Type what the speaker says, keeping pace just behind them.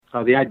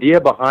The idea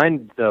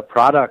behind the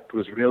product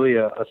was really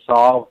a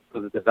solve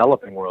for the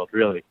developing world,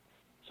 really.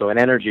 So in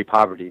energy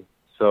poverty.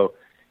 So,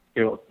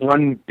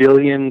 1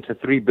 billion to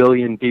 3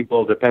 billion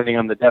people, depending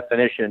on the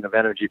definition of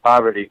energy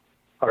poverty,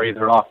 are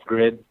either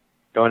off-grid,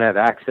 don't have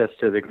access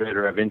to the grid,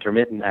 or have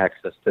intermittent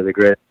access to the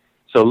grid.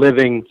 So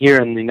living here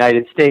in the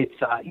United States,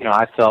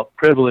 I felt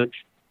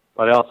privileged,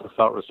 but I also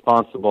felt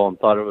responsible and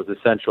thought it was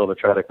essential to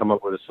try to come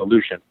up with a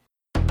solution.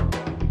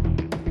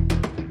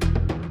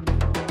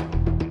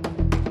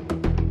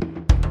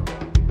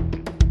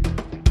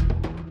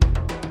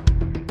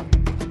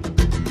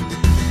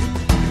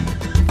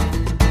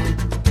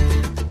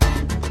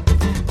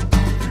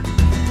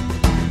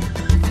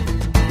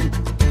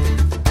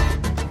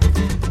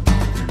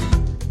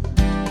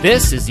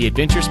 This is the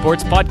Adventure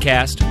Sports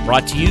Podcast,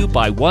 brought to you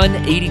by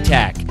 180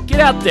 TAC. Get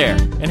out there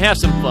and have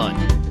some fun.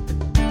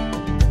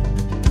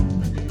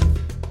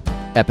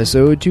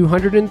 Episode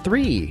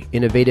 203,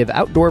 Innovative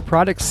Outdoor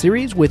Products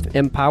Series with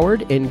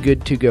Empowered and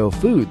Good To Go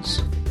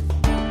Foods.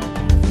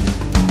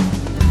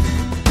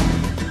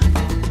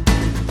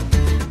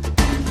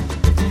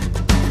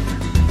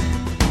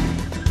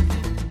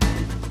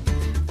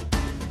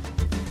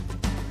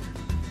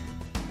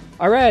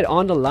 All right,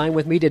 on the line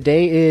with me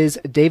today is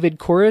David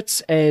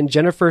Koritz and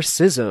Jennifer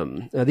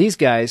Sissom. Now, these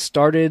guys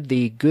started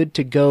the Good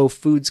To Go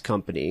Foods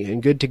Company.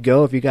 And Good To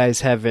Go, if you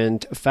guys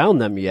haven't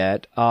found them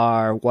yet,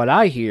 are what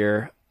I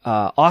hear,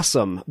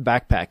 awesome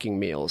backpacking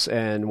meals.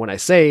 And when I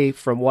say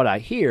from what I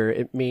hear,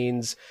 it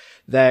means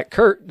that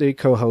Kurt, the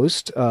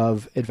co-host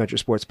of Adventure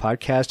Sports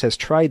Podcast, has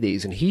tried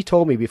these. And he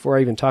told me before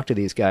I even talked to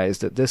these guys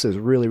that this is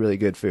really, really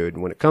good food.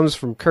 And when it comes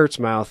from Kurt's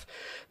mouth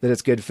that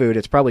it's good food,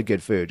 it's probably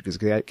good food because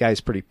that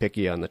guy's pretty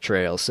picky on the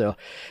trail. So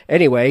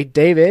anyway,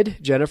 David,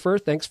 Jennifer,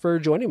 thanks for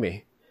joining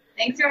me.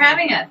 Thanks for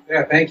having us.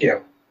 Yeah, thank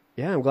you.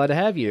 Yeah, I'm glad to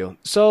have you.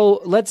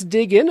 So let's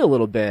dig in a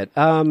little bit.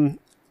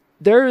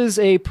 There is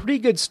a pretty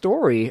good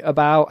story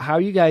about how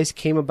you guys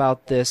came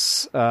about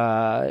this,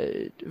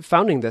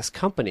 founding this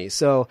company.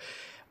 So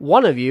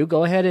one of you,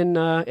 go ahead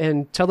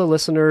and tell the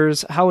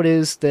listeners how it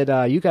is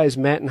that you guys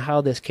met and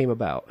how this came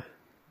about.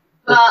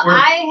 Well,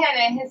 I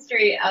had a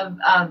history of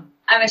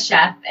I'm a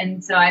chef,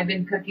 and so I've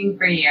been cooking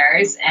for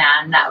years,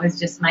 and that was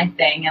just my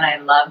thing, and I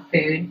love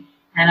food,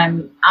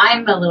 and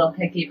I'm a little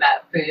picky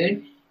about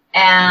food.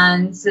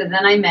 And so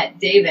then I met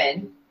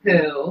David,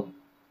 who...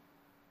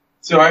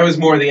 So I was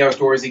more the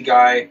outdoorsy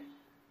guy.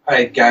 I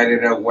had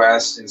guided out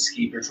west and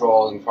ski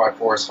patrol and fought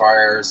forest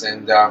fires,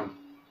 and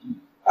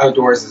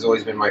outdoors has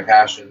always been my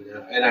passion.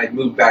 And I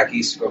moved back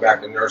east to go back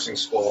to nursing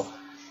school,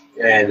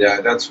 and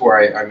that's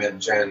where I met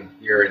Jen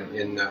here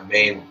in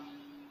Maine.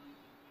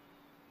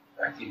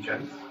 Back to you,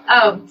 Jen.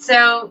 Oh,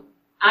 so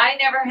I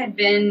never had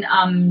been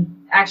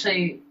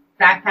actually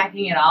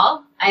backpacking at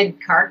all. I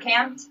had car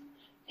camped,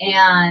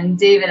 and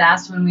David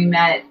asked when we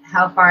met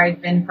how far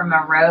I'd been from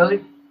a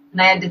road,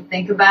 and I had to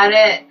think about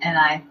it, and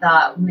I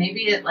thought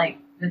maybe at like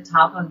the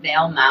top of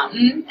Vail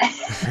Mountain.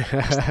 And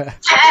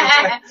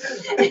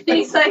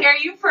he's like, "Are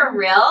you for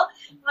real?"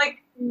 I'm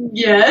like,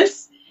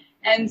 "Yes."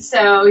 And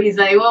so he's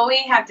like, "Well, we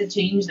have to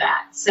change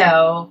that."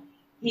 So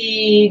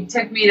he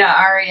took me to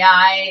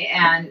REI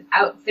and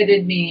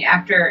outfitted me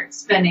after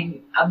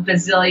spending $1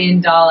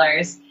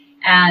 bazillion,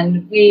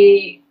 and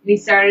we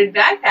started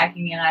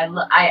backpacking, and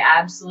I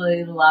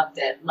absolutely loved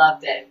it.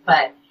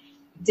 But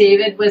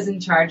David was in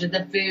charge of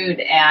the food,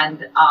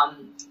 and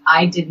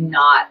I did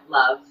not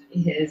love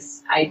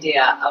his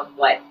idea of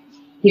what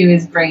he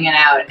was bringing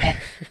out.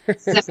 And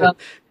so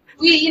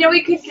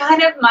we could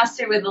kind of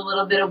muster with a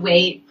little bit of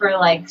weight for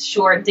like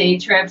short day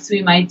trips.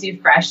 We might do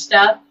fresh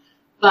stuff.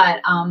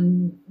 But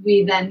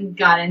we then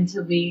got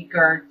into week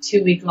or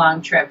 2 week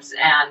long trips,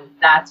 and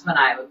that's when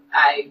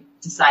I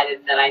decided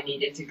that I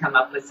needed to come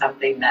up with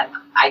something that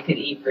I could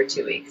eat for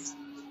 2 weeks.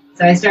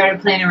 So I started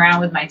playing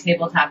around with my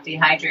tabletop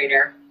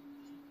dehydrator,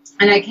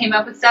 and I came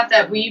up with stuff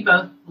that we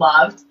both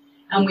loved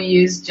and we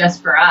used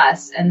just for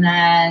us, and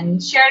then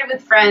shared it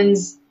with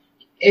friends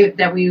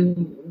that we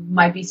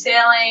might be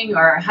sailing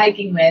or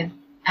hiking with,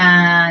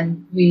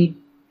 and we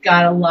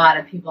got a lot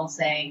of people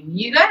saying,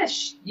 you gotta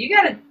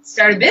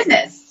start a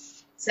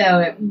business. So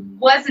it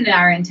wasn't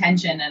our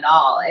intention at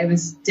all. It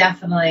was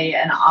definitely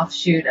an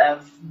offshoot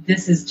of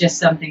this is just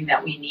something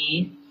that we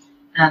need.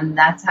 And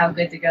that's how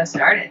Good To Go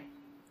started.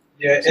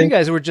 Yeah, so you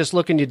guys were just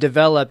looking to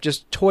develop,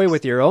 just toy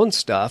with your own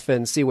stuff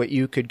and see what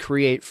you could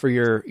create for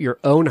your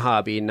own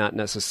hobby, not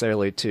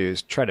necessarily to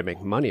try to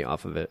make money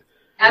off of it.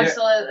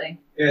 Absolutely.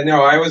 Yeah,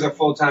 no, I was a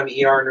full-time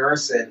ER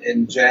nurse,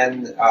 and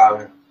Jen...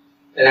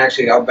 and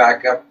actually, I'll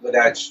back up with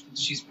that.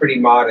 She's pretty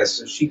modest.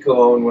 So she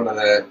co-owned one of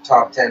the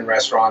top 10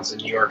 restaurants in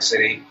New York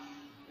City.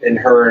 And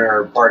her and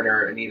her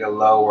partner, Anita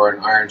Lowe, were an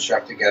Iron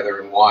Chef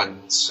together in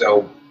one.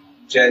 So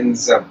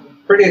Jen's a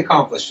pretty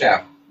accomplished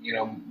chef,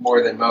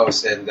 more than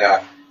most.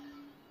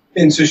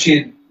 And so she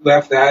had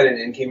left that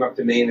and came up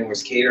to Maine and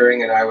was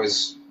catering, and I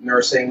was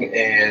nursing.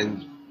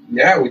 And,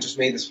 yeah, we just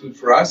made this food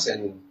for us,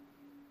 and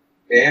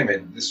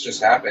bam, this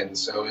just happened.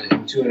 So in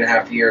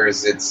 2.5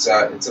 years, it's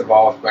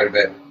evolved quite a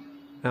bit.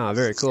 Oh,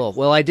 very cool.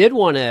 Well, I did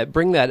want to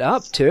bring that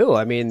up too.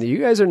 I mean, you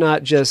guys are you're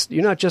not just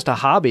a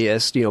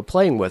hobbyist,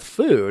 playing with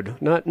food,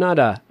 not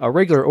a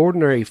regular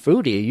ordinary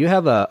foodie. You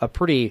have a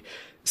pretty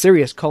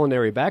serious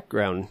culinary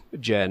background,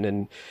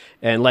 Jen,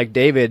 and like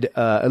David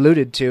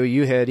alluded to,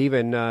 you had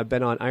even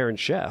been on Iron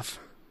Chef.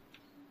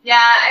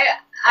 Yeah,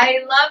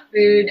 I love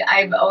food.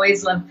 I've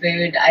always loved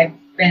food. I've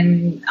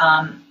been,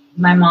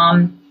 my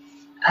mom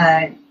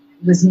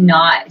was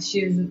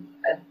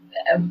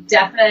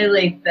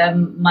definitely the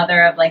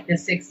mother of like the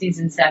 60s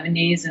and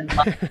 70s and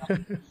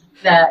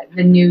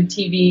the new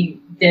TV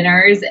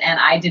dinners, and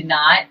I did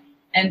not.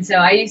 And so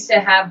I used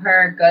to have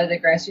her go to the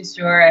grocery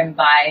store and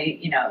buy,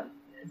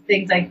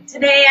 things like,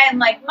 today I'm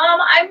like, Mom,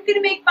 I'm going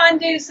to make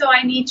fondue, so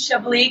I need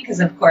Chablis, because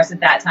of course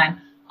at that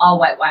time all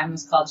white wine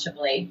was called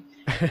Chablis.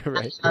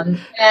 Right. And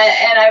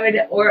I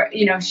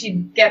would,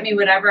 she'd get me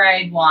whatever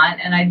I'd want,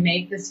 and I'd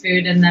make this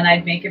food, and then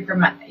I'd make it for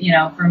my,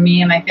 for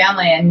me and my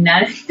family, and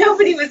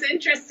nobody was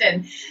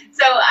interested.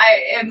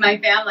 In my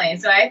family.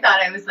 So I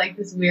thought I was like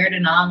this weird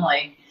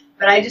anomaly,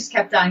 but I just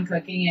kept on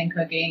cooking and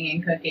cooking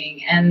and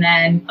cooking. And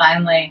then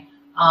finally,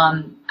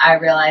 I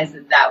realized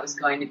that was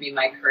going to be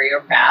my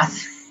career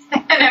path.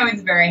 And I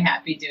was very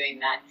happy doing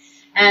that.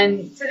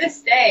 And to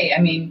this day,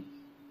 I mean,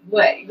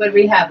 what did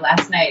we have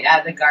last night out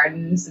of the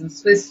garden? Some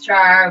Swiss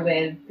chard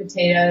with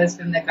potatoes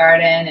from the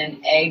garden and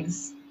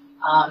eggs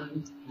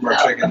from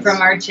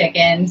our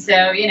chicken.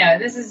 So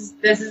this is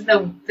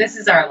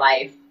our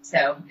life.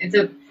 So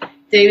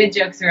David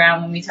jokes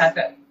around when we talk.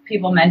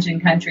 People mention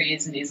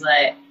countries, and he's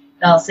like,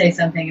 they'll say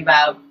something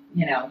about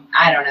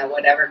I don't know,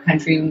 whatever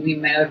country we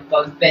may have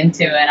both been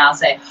to, and I'll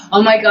say,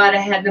 oh my God, I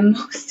had the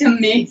most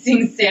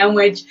amazing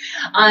sandwich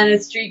on a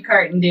street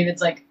cart, and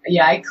David's like,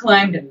 yeah, I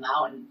climbed a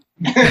mountain.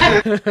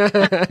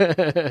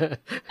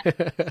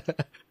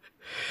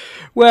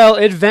 Well,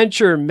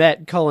 adventure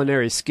met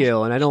culinary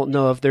skill, and I don't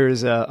know if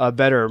there's a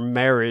better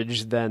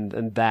marriage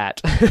than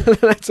that.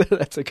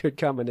 That's a good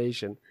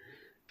combination.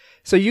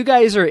 So you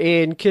guys are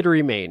in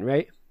Kittery, Maine,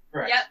 right?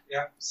 Right. Yep.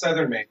 Yeah.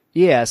 Southern Maine.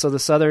 Yeah, so the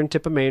southern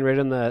tip of Maine, right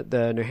on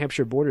the New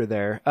Hampshire border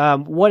there.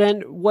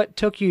 What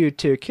took you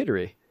to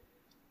Kittery?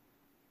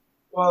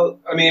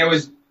 Well, I mean,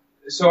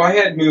 I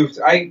had moved.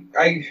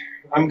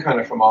 I'm kind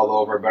of from all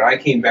over, but I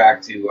came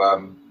back to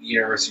the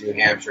University of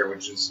New Hampshire,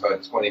 which is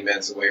about 20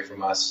 minutes away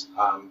from us,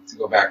 to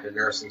go back to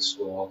nursing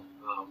school.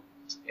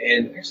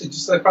 And actually,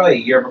 just like probably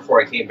a year before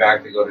I came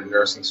back to go to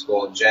nursing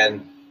school,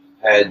 Jen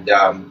had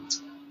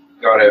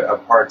got a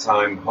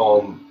part-time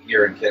home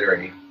here in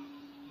Kittery.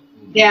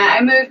 Yeah,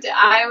 I moved.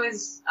 I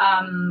was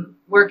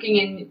working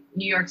in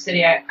New York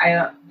City,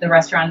 the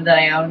restaurant that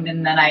I owned,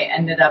 and then I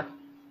ended up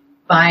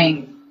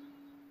buying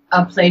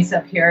a place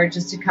up here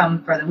just to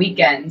come for the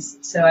weekends.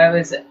 So I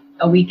was a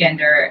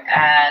weekender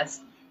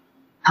as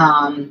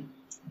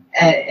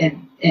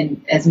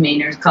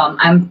Mainers call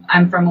them.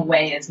 I'm from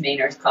away, as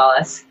Mainers call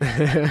us.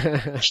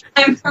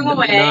 I'm from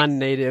away.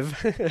 Non-native.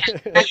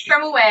 I'm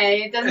from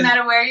away. It doesn't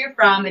matter where you're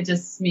from. It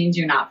just means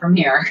you're not from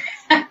here.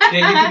 Yeah,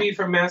 you can be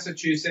from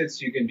Massachusetts.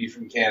 You can be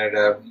from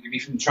Canada. You can be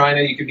from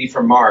China. You can be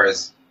from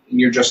Mars. And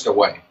you're just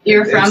away.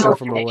 You're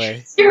from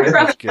away. You're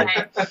from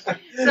away.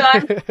 So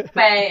I'm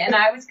away, and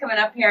I was coming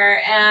up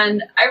here,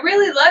 and I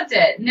really loved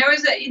it. And there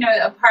was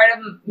a part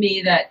of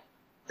me that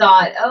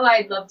thought, oh,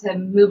 I'd love to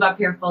move up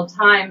here full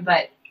time,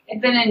 but I'd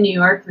been in New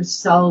York for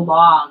so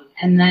long.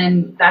 And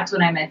then that's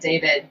when I met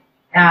David,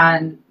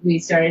 and we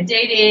started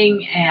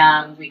dating,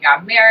 and we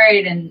got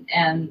married,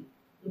 and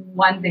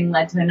one thing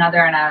led to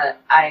another, and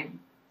I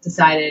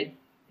decided,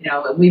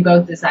 we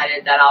both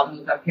decided that I'll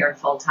move up here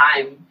full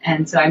time.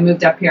 And so I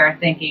moved up here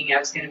thinking I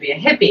was going to be a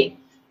hippie,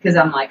 because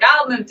I'm like,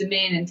 I'll move to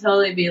Maine and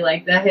totally be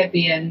like the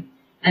hippie.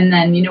 And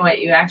then, you know what?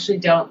 You actually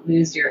don't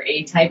lose your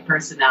A-type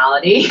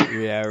personality.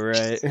 Yeah,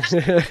 right.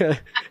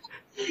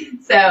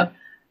 So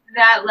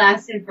that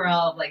lasted for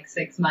all of like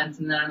 6 months.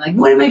 And then I'm like,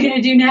 what am I going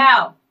to do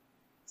now?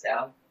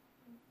 So.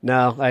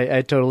 No,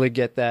 I totally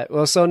get that.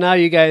 Well, so now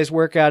you guys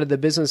work out of the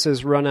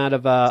businesses run out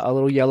of a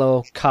little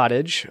yellow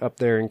cottage up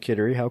there in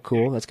Kittery. How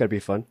cool. That's got to be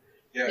fun.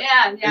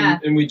 Yeah.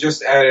 And we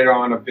just added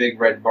on a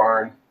big red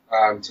barn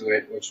to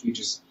it, which we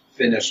just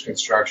finished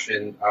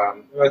construction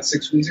about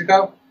 6 weeks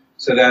ago.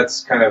 So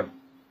that's kind of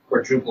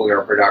quadrupled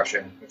our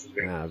production, which is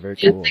very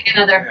cool. It's like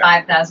another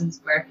 5,000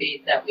 square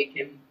feet that we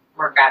can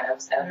work out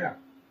of. So. Yeah.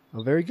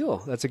 Well, very cool.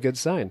 That's a good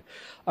sign.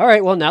 All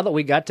right. Well, now that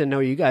we got to know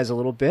you guys a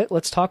little bit,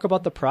 let's talk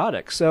about the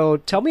product. So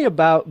tell me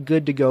about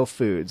Good to Go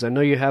Foods. I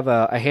know you have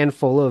a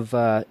handful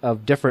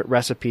of different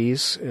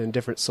recipes and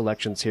different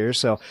selections here.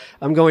 So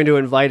I'm going to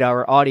invite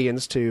our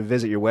audience to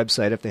visit your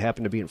website if they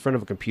happen to be in front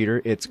of a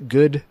computer. It's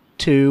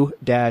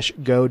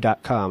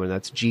good2-go.com, and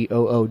that's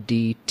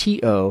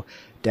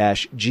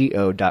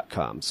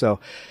GOODTO-go.com. So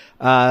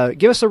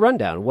give us a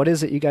rundown. What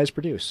is it you guys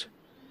produce?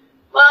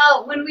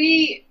 Well, when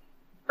I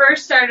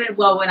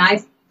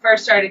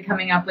first started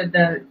coming up with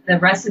the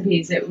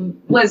recipes, it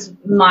was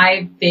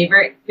my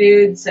favorite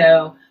food.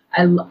 So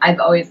I've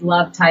always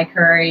loved Thai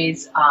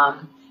curries.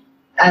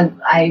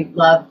 I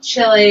love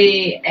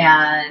chili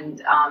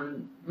and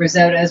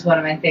risotto is one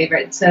of my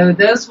favorites. So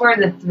those were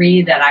the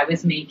 3 that I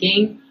was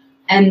making.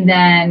 And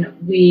then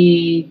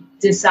we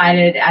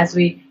decided as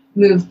we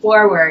move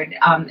forward,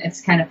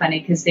 it's kind of funny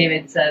because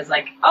David says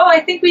like, oh, I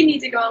think we need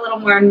to go a little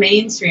more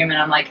mainstream.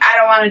 And I'm like, I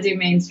don't want to do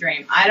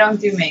mainstream. I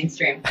don't do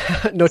mainstream.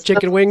 No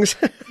chicken wings?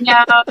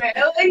 No,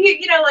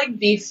 like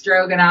beef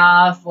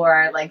stroganoff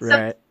or like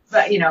right.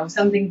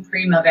 something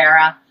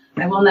Primavera.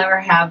 I will never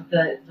have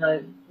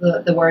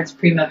the words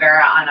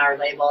Primavera on our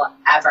label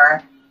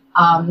ever.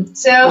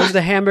 So where's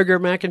the hamburger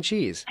mac and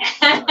cheese?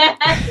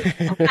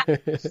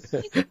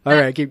 All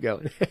right, keep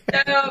going.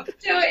 so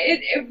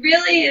it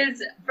really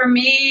is, for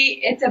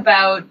me, it's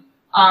about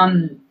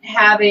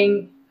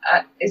having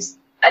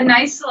a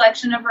nice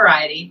selection of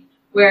variety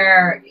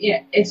where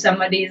if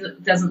somebody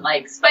doesn't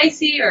like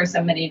spicy or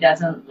somebody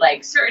doesn't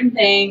like certain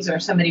things or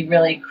somebody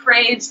really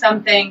craves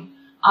something.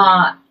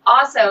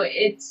 Also,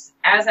 it's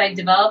as I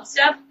develop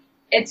stuff,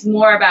 it's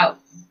more about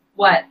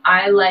what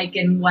I like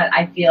and what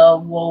I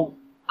feel will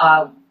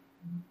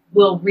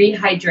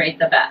rehydrate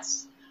the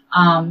best.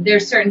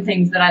 There's certain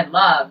things that I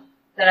love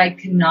that I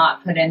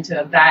cannot put into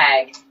a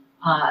bag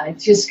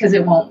just because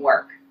it won't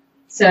work.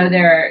 So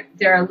there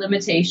are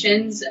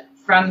limitations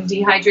from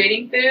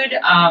dehydrating food,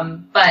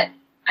 but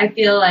I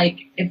feel like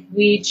if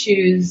we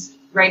choose,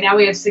 right now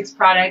we have 6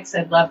 products,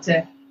 I'd love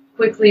to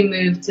quickly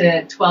move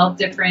to 12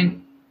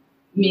 different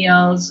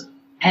meals.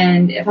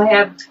 And if I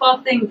have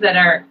 12 things that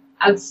are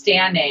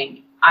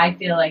outstanding, I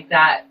feel like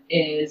that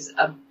is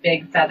a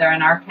big feather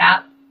in our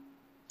cap,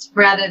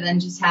 rather than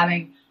just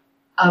having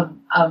a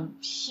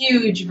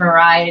huge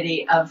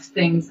variety of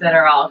things that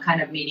are all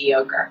kind of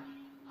mediocre.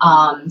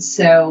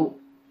 So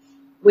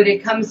when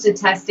it comes to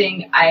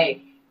testing,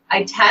 I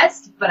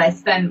test, but I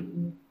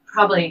spend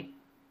probably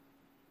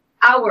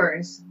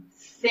hours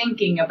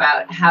thinking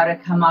about how to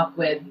come up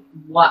with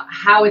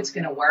how it's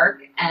going to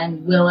work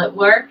and will it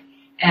work.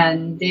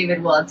 And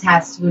David will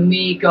attest, when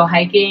we go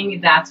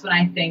hiking, that's when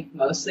I think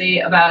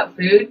mostly about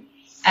food.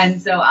 And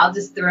so I'll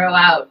just throw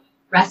out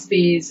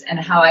recipes and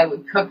how I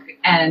would cook.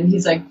 And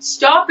he's like,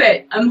 stop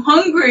it, I'm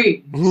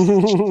hungry. But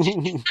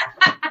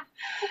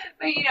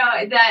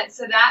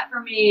that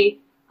for me,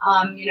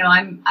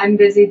 I'm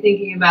busy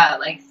thinking about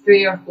like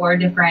 3 or 4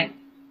 different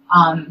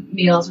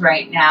meals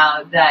right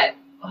now that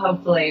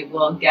hopefully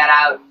will get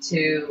out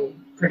to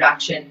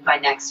production by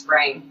next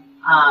spring.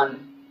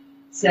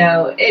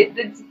 So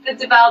the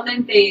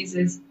development phase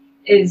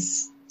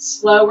is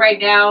slow right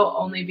now,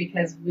 only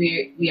because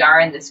we are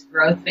in this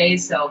growth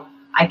phase. So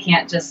I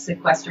can't just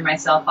sequester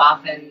myself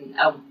off in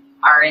a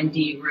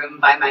R&D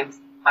room by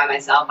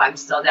myself. I'm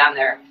still down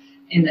there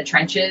in the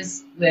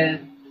trenches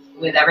with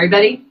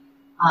everybody.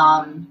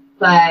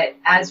 But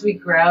as we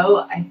grow,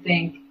 I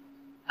think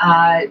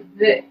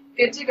the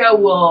Good to Go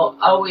will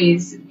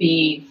always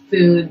be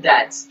food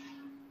that's,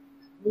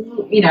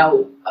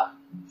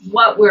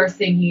 what we're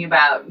thinking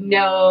about.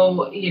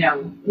 No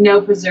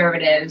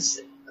preservatives,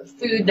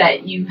 food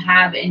that you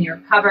have in your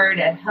cupboard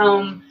at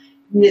home.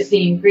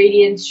 The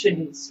ingredients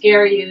shouldn't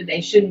scare you.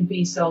 They shouldn't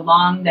be so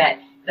long that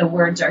the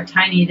words are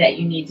tiny that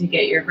you need to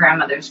get your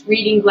grandmother's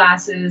reading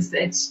glasses.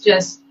 It's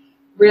just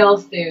real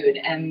food.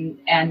 And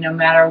no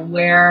matter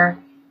where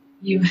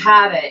you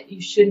have it,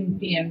 you shouldn't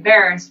be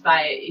embarrassed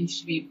by it. You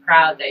should be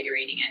proud that you're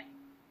eating it.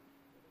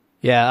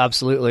 Yeah,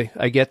 absolutely.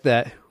 I get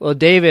that. Well,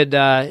 David,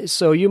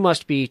 so you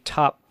must be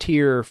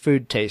top-tier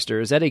food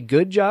taster. Is that a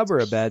good job or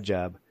a bad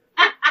job?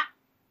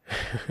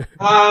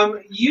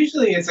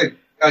 Usually it's a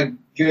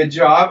good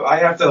job. I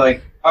have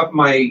to up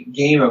my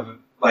game of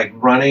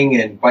running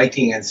and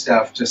biking and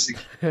stuff just to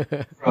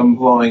keep from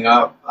blowing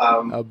up.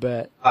 I'll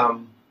bet.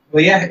 Well,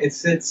 yeah,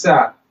 it's.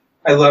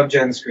 I love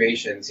Jen's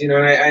creations, and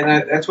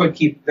that's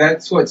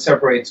what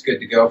separates Good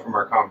to Go from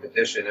our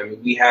competition. I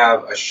mean, we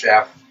have a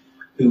chef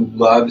who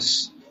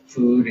loves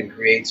food and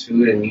creates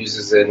food and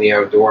uses it in the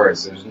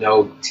outdoors. There's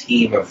no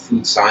team of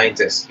food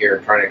scientists here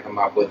trying to come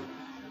up with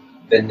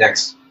the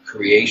next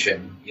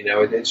creation.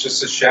 It's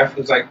just a chef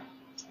who's like,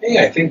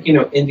 hey, I think,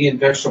 Indian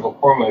vegetable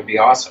korma would be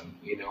awesome,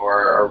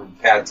 or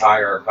pad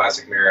thai or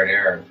classic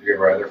marinara and 3 of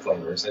our other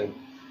flavors.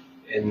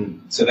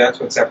 And so that's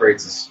what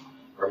separates us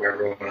from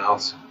everyone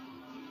else.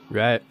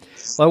 Right.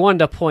 Well, I wanted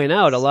to point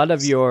out a lot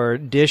of your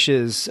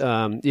dishes,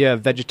 you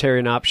have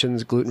vegetarian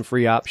options,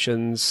 gluten-free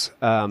options,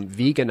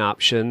 vegan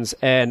options,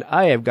 and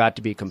I have got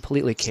to be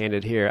completely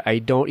candid here. I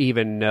don't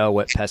even know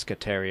what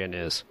pescatarian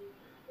is.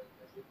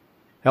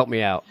 Help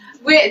me out.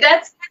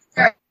 That's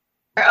our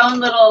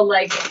own little,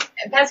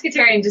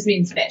 pescatarian just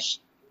means fish.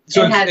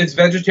 So it's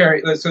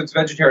vegetarian. So it's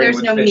vegetarian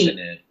with fish in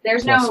it.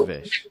 There's no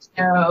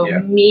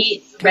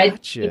meat,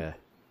 Gotcha.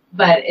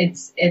 but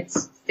it's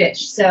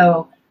fish.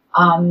 So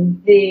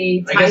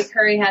the Thai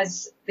curry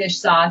has fish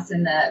sauce,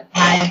 and the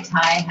pad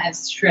Thai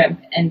has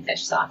shrimp and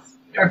fish sauce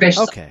or fish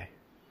sauce. Okay.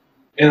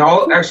 And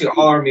all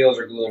our meals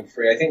are gluten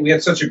free. I think we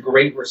had such a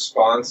great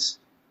response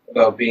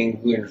about being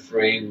gluten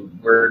free.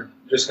 We're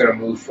just going to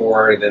move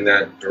forward in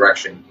that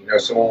direction.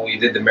 So when we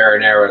did the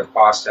marinara, the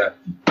pasta,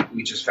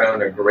 we just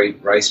found a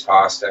great rice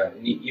pasta.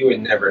 And you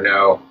would never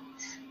know.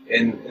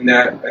 And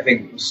that, I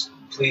think, was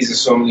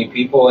pleases so many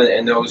people,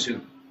 and those who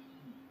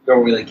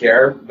don't really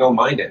care don't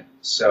mind it.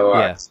 So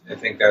I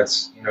think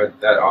that's,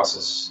 that also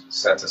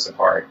sets us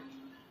apart.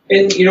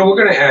 And, we're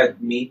going to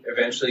add meat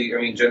eventually. I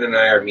mean, Jen and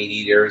I are meat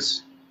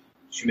eaters.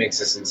 She makes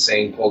this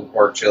insane pulled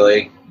pork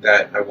chili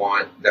that I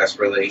want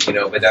desperately,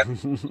 but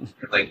that's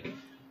like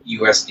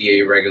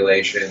USDA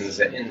regulations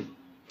and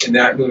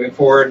that moving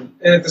forward.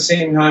 And at the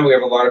same time, we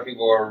have a lot of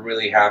people who are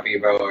really happy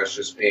about us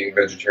just being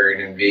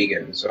vegetarian and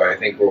vegan. So I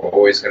think we're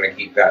always going to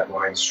keep that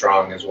line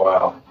strong as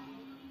well.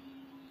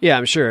 Yeah,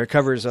 I'm sure it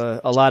covers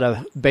a lot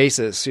of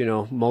bases.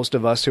 Most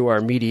of us who are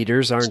meat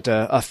eaters aren't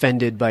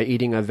offended by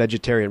eating a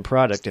vegetarian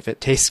product if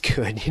it tastes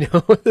good.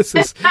 This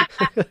is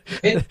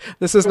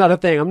this is not a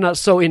thing. I'm not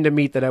so into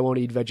meat that I won't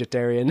eat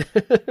vegetarian.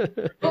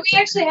 Well, we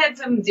actually had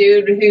some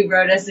dude who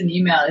wrote us an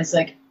email. It's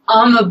like,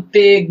 I'm a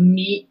big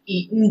meat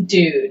eating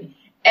dude,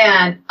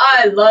 and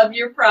I love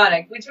your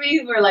product, which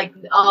we were like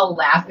all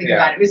laughing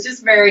about. It was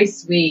just very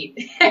sweet.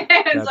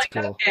 It's That's like,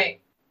 cool.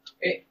 Okay.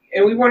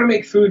 And we want to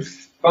make food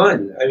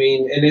fun. I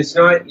mean, and it's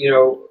not,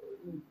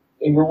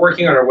 and we're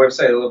working on our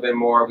website a little bit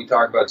more. We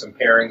talk about some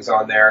pairings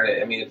on there.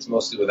 And I mean, it's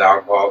mostly with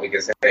alcohol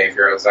because, hey, if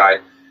you're outside,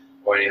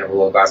 why don't you have a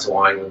little glass of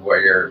wine with what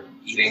you're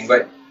eating?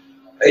 But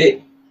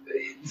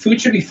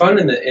food should be fun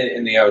in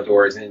the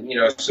outdoors. And,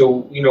 so,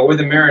 with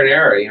the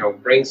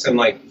marinara, bring some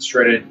like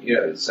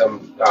shredded,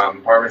 some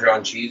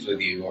Parmesan cheese with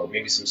you, or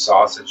maybe some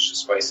sausage to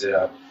spice it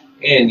up.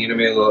 And,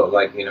 maybe a little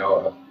like,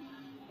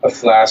 a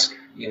flask,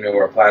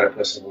 or a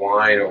platypus of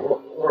wine, or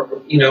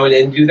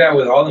and do that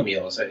with all the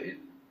meals.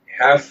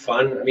 Have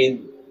fun. I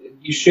mean,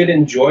 you should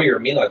enjoy your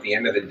meal at the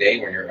end of the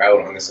day when you're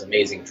out on this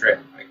amazing trip.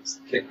 Like,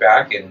 kick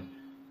back and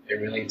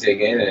really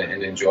dig in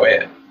and enjoy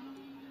it.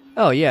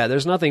 Oh, yeah.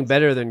 There's nothing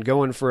better than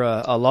going for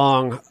a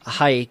long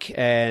hike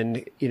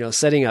and,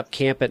 setting up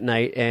camp at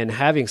night and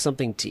having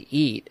something to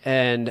eat.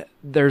 And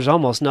there's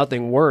almost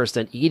nothing worse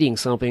than eating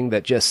something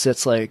that just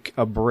sits like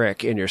a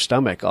brick in your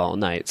stomach all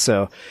night.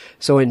 So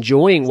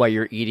enjoying what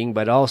you're eating,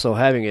 but also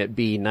having it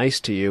be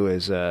nice to you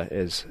is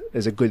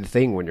a good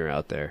thing when you're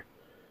out there.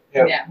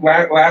 Yeah.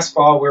 Last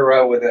fall, we were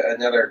out with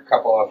another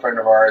couple, a friend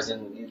of ours,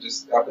 and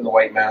just up in the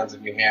White Mountains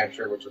of New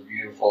Hampshire, which were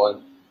beautiful.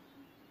 And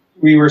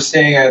we were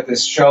staying at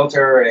this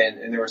shelter,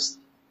 and there was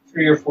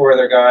 3 or 4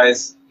 other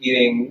guys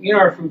eating,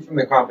 our food from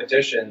the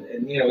competition.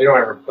 And, we don't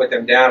ever put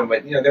them down,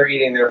 but, they're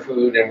eating their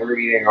food and we're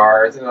eating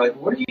ours. And they're like,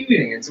 what are you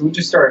eating? And so we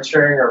just started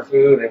sharing our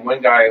food. And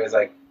one guy was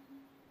like,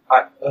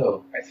 I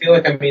feel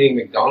like I'm eating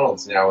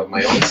McDonald's now with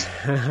my own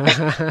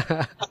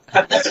stuff.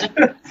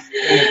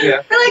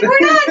 Yeah. We're like, we're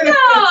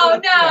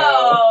not,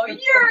 no,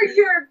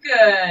 you're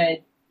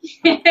good.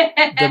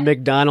 The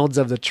McDonald's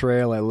of the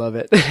trail. I love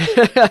it.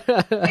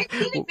 I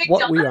think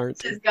What we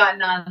McDonald's aren't. has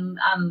gotten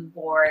on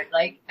board.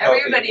 Like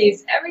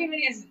everybody's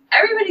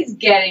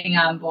getting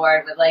on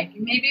board with like,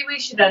 maybe we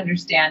should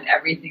understand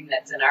everything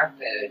that's in our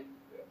food.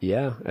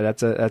 Yeah,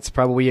 that's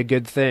probably a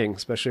good thing,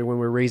 especially when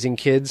we're raising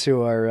kids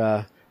who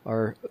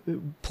are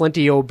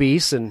plenty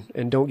obese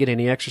and don't get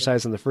any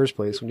exercise in the first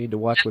place. We need to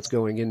watch what's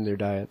going in their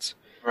diets.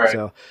 Right.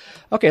 So,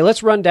 okay,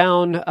 let's run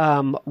down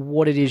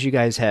what it is you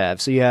guys have.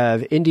 So you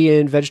have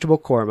Indian vegetable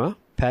korma,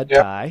 pad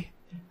thai.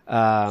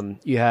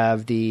 You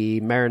have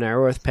the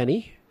marinara with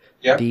penny.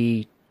 Yep.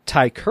 The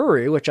Thai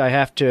curry, which I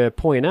have to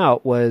point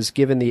out was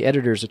given the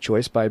editors a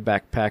choice by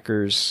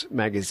Backpackers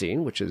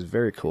Magazine, which is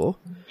very cool.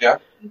 Yeah.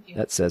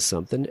 That says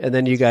something. And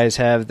then you guys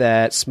have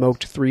that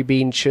smoked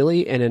 3-bean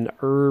chili and an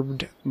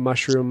herbed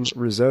mushroom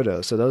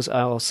risotto. So those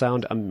all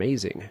sound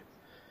amazing.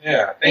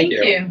 Yeah, thank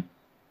you.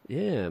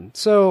 Yeah.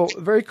 So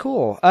very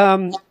cool.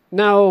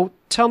 Now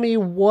tell me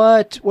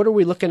what are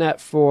we looking at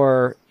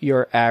for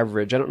your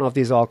average? I don't know if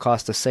these all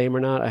cost the same or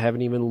not. I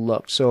haven't even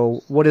looked.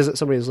 So what is it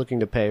somebody's looking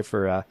to pay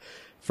for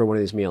one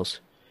of these meals?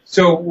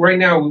 So right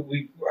now,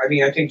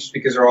 I think just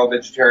because they're all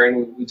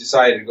vegetarian, we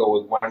decided to go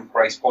with one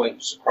price point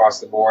just across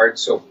the board.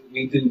 So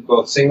we do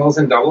both singles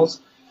and doubles.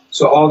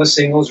 So all the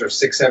singles are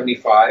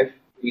 $6.75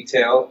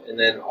 retail, and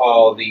then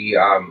all the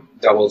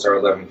doubles are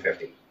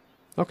 $11.50.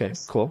 Okay,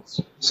 cool.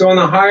 So on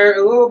the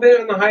a little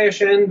bit on the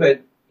highish end,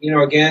 but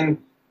again,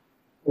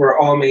 we're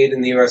all made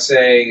in the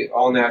USA,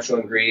 all natural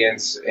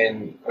ingredients,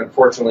 and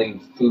unfortunately,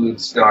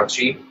 food's not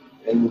cheap,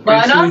 and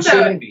Well, food and also,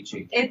 shouldn't be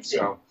cheap.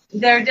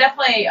 They're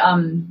definitely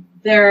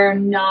they're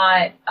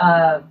not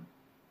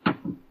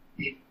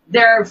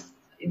they're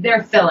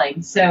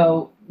filling.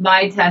 So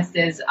my test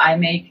is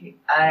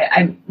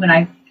when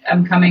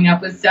I'm coming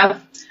up with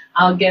stuff,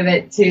 I'll give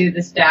it to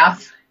the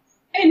staff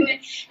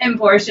in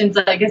portions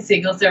like a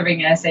single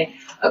serving, and I say,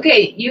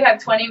 okay, you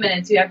have 20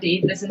 minutes. You have to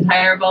eat this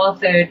entire bowl of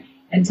food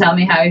and tell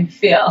me how you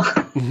feel.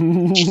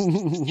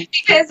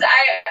 Because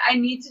I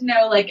need to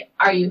know, like,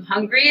 are you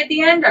hungry at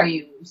the end? Are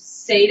you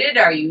sated?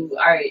 Are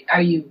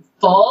you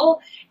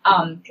full?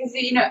 Because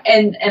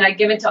and I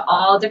give it to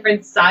all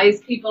different size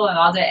people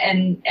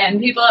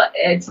and people.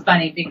 It's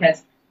funny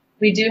because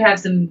we do have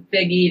some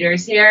big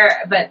eaters here,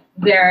 but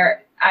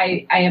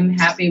I am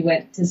happy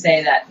to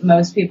say that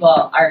most people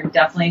are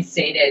definitely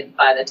sated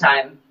by the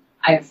time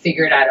I've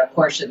figured out a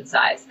portion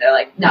size. They're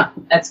like, no,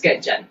 that's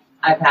good, Jen.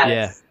 I've had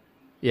it.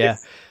 Yeah.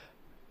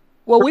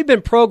 Well, we've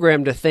been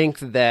programmed to think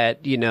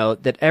that,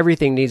 that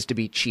everything needs to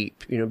be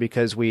cheap,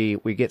 because we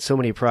get so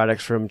many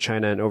products from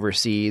China and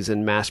overseas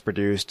and mass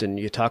produced, and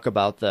you talk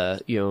about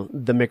the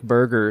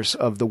McBurgers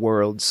of the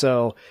world.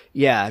 So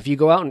yeah, if you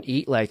go out and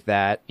eat like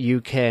that,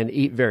 you can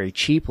eat very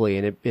cheaply,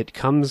 and it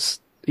comes,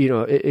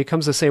 it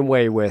comes the same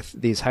way with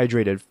these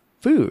hydrated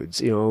foods.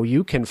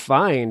 You can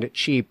find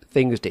cheap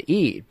things to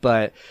eat,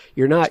 but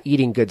you're not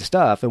eating good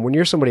stuff. And when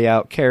you're somebody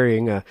out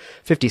carrying a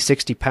 50,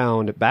 60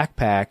 pound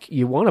backpack,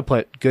 you want to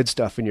put good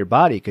stuff in your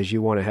body because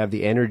you want to have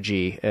the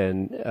energy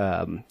and,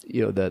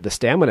 the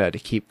stamina to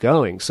keep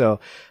going.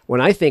 So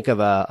when I think of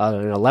an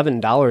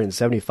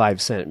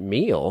 $11.75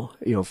 meal,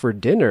 for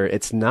dinner,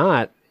 it's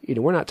not,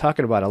 we're not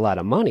talking about a lot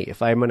of money.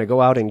 If I'm going to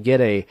go out and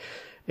get a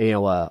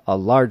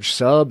large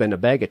sub and a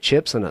bag of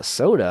chips and a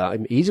soda,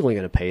 I'm easily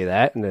going to pay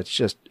that. And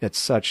it's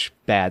such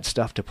bad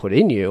stuff to put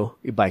in you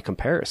by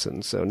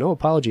comparison. So no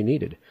apology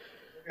needed.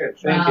 Good.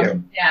 Thank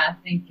you. Yeah,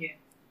 thank you.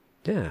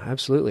 Yeah,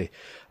 absolutely.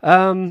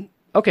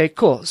 Okay,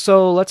 cool.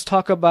 So let's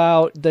talk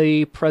about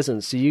the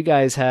presents. So you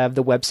guys have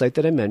the website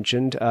that I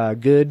mentioned,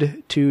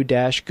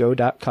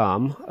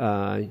 good2-go.com.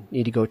 You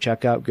need to go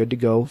check out Good to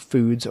Go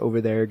Foods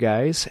over there,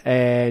 guys.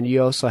 And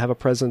you also have a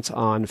presence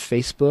on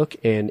Facebook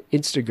and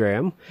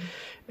Instagram.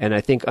 And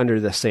I think under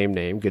the same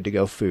name, Good to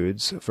Go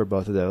Foods, for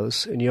both of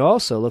those. And you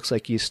also, looks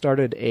like you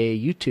started a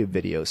YouTube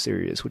video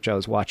series, which I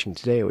was watching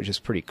today, which is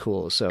pretty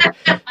cool. So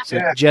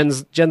Yeah.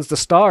 Jen's the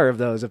star of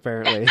those,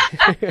 apparently.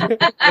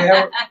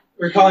 Yeah,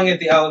 we're calling it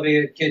the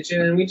Elevated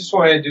Kitchen, and we just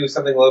wanted to do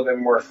something a little bit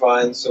more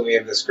fun. So we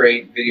have this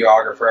great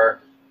videographer,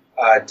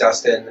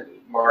 Dustin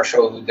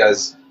Marshall, who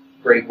does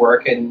great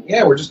work. And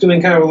yeah, we're just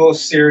doing kind of a little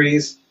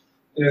series,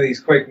 these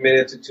quick 1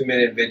 to 2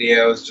 minute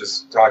videos,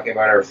 just talking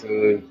about our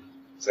food.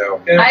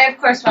 So yeah. I, of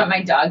course, want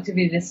my dog to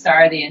be the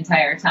star the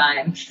entire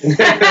time.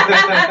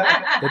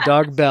 The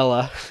dog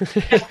Bella.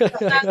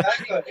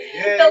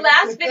 The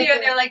last video,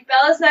 they're like,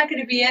 Bella's not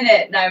going to be in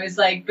it. And I was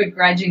like,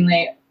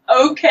 begrudgingly,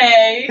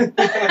 okay.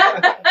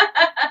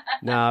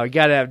 No, you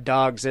got to have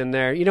dogs in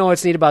there.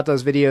 What's neat about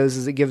those videos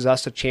is it gives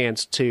us a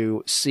chance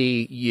to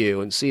see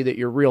you and see that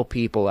you're real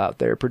people out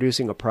there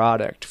producing a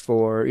product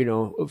for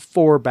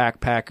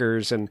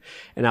backpackers and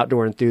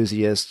outdoor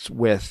enthusiasts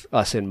with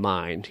us in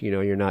mind.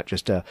 You're not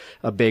just a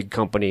big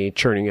company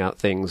churning out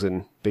things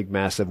in big,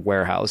 massive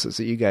warehouses.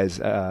 That you guys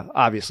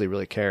obviously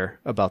really care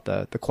about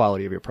the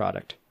quality of your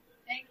product.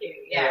 Thank you.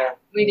 Yeah,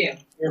 we do.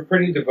 We're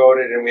pretty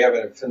devoted, and we have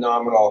a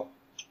phenomenal,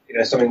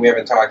 something we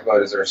haven't talked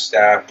about is our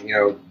staff.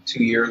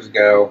 2 years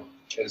ago,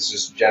 it was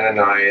just Jen and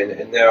I,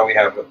 and now we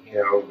have,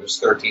 there's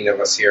 13 of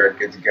us here at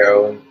Good to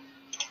Go, and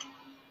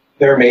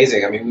they're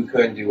amazing. I mean, we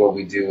couldn't do what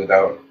we do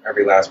without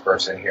every last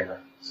person here.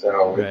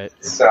 So, right.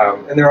 It's,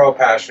 and they're all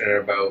passionate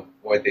about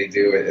what they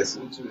do. It's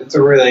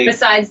a really...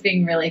 Besides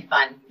being really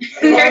fun.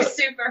 They're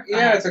super fun.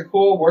 Yeah, it's a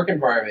cool work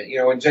environment.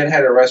 When Jen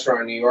had a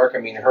restaurant in New York, I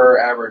mean, her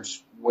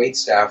average wait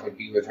staff would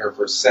be with her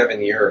for 7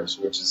 years,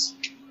 which is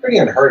pretty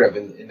unheard of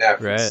in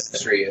that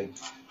industry.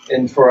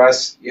 And for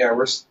us, yeah,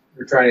 we're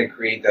trying to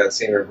create that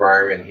same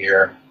environment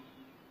here.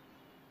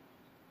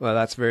 Well,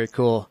 that's very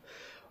cool.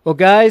 Well,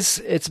 guys,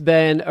 it's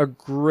been a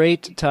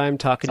great time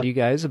talking to you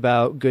guys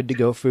about Good to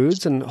Go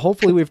Foods, and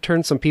hopefully we've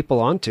turned some people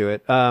onto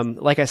it.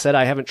 Like I said,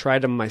 I haven't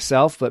tried them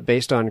myself, but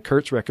based on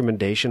Kurt's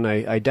recommendation,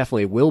 I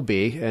definitely will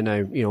be, and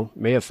I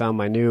may have found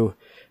my new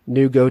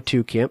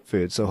go-to camp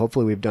food. So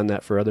hopefully we've done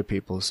that for other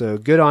people. So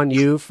good on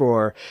you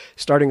for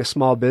starting a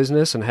small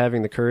business and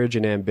having the courage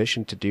and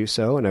ambition to do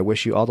so. And I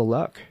wish you all the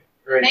luck.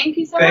 Great. Thank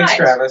you so much. Thanks,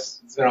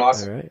 Travis. It's been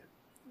awesome.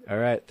 All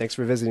right. Thanks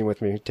for visiting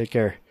with me. Take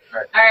care.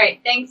 All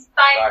right. Thanks.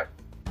 Bye. Bye.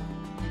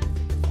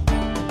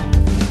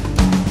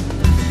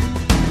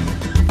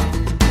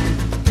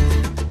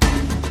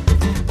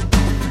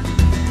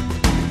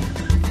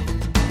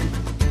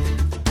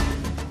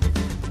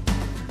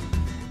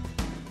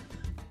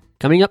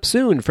 Coming up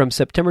soon, from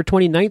September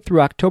 29th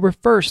through October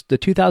 1st, the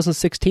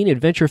 2016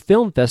 Adventure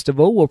Film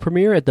Festival will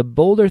premiere at the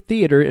Boulder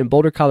Theater in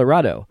Boulder,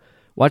 Colorado.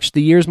 Watch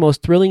the year's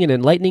most thrilling and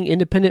enlightening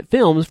independent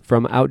films,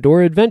 from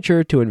outdoor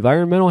adventure to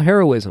environmental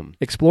heroism.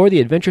 Explore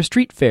the Adventure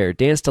Street Fair,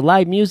 dance to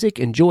live music,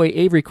 enjoy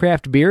Avery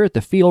Craft beer at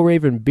the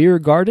Fjällräven Beer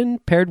Garden,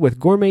 paired with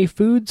gourmet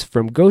foods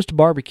from Ghost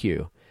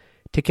Barbecue.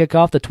 To kick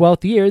off the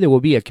 12th year, there will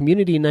be a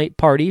community night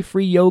party,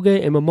 free yoga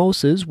and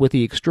mimosas with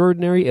the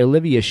extraordinary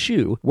Olivia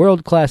Shue,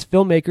 world-class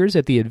filmmakers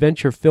at the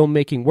Adventure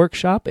Filmmaking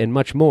Workshop, and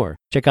much more.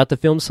 Check out the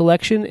film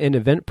selection and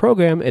event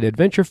program at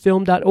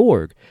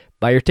adventurefilm.org.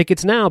 Buy your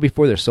tickets now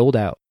before they're sold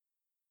out.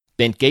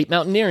 Bentgate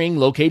Mountaineering,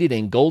 located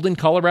in Golden,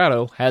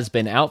 Colorado, has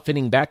been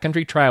outfitting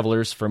backcountry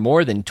travelers for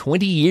more than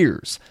 20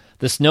 years.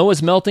 The snow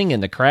is melting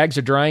and the crags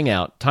are drying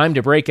out. Time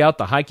to break out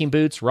the hiking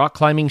boots, rock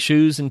climbing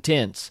shoes, and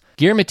tents.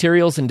 Gear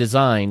materials and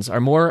designs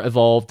are more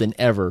evolved than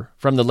ever.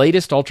 From the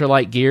latest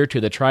ultralight gear to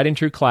the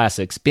tried-and-true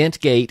classics,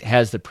 Bentgate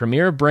has the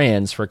premier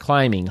brands for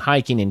climbing,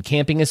 hiking, and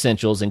camping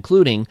essentials,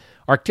 including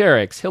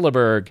Arc'teryx,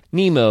 Hilleberg,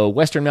 Nemo,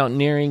 Western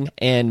Mountaineering,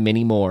 and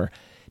many more.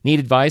 Need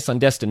advice on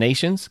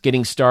destinations,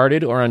 getting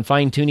started, or on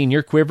fine-tuning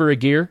your quiver of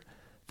gear?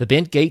 The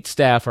Bentgate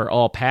staff are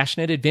all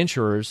passionate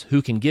adventurers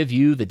who can give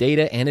you the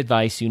data and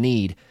advice you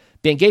need.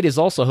 Bentgate is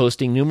also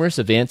hosting numerous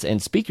events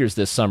and speakers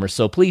this summer,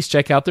 so please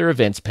check out their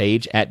events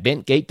page at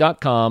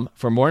bentgate.com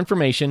for more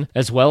information,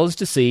 as well as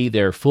to see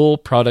their full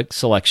product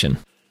selection.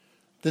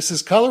 This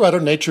is Colorado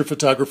nature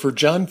photographer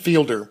John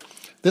Fielder.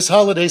 This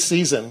holiday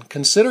season,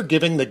 consider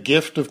giving the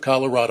gift of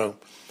Colorado.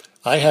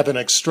 I have an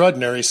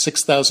extraordinary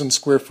 6,000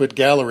 square foot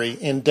gallery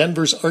in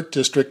Denver's Art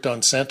District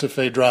on Santa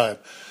Fe Drive.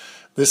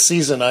 This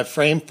season, I've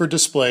framed for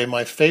display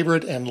my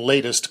favorite and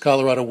latest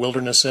Colorado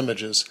wilderness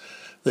images.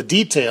 The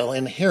detail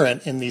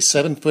inherent in these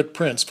 7-foot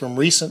prints from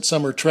recent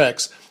summer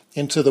treks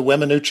into the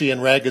Weminuche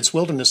and Raggeds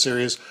wilderness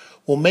areas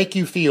will make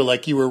you feel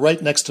like you were right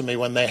next to me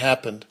when they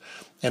happened.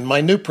 And my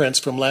new prints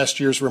from last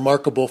year's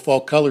remarkable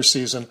fall color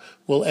season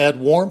will add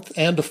warmth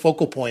and a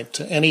focal point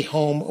to any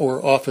home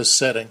or office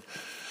setting.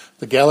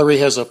 The gallery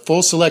has a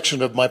full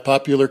selection of my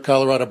popular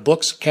Colorado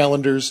books,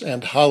 calendars,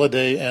 and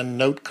holiday and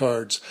note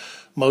cards.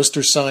 Most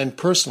are signed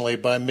personally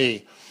by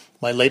me.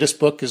 My latest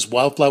book is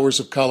Wildflowers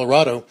of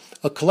Colorado,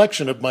 a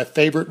collection of my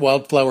favorite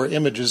wildflower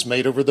images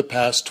made over the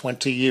past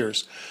 20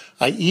 years.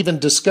 I even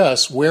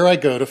discuss where I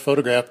go to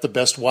photograph the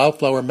best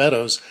wildflower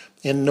meadows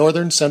in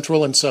northern,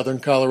 central, and southern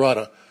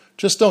Colorado.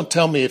 Just don't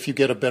tell me if you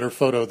get a better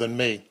photo than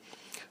me.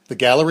 The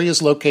gallery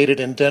is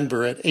located in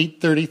Denver at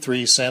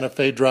 833 Santa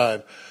Fe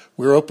Drive.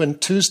 We're open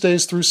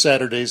Tuesdays through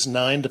Saturdays,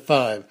 9 to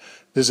 5.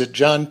 Visit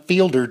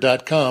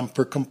johnfielder.com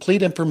for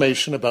complete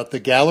information about the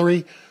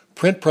gallery,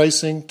 print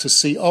pricing, to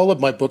see all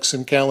of my books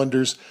and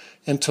calendars,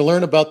 and to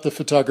learn about the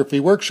photography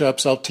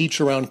workshops I'll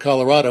teach around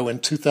Colorado in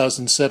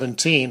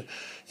 2017,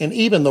 and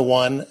even the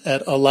one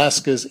at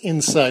Alaska's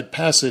Inside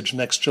Passage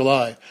next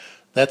July.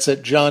 That's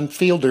at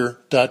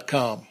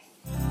johnfielder.com.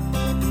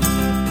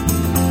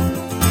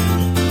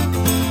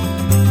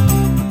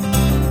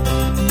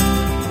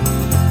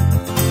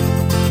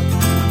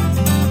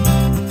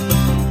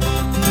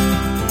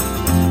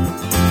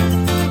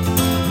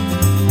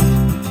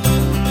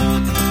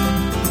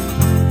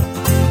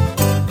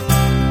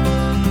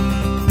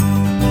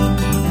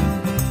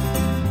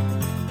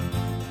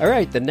 All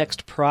right, the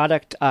next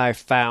product I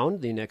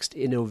found, the next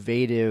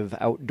innovative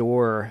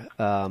outdoor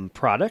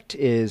product,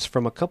 is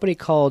from a company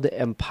called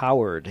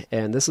Empowered,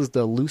 and this is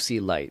the Lucy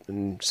Light.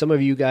 And some of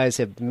you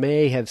guys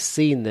may have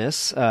seen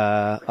this,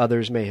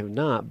 others may have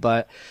not,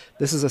 but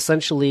this is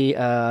essentially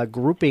a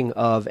grouping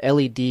of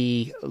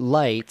LED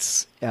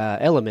lights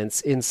elements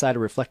inside a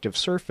reflective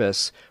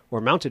surface, or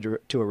mounted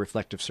to a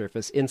reflective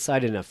surface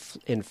inside an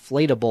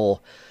inflatable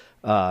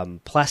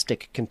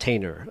plastic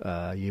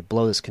container. You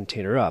blow this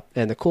container up.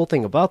 And the cool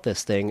thing about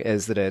this thing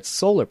is that it's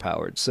solar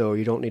powered, so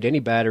you don't need any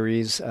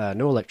batteries,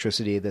 no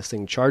electricity. This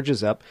thing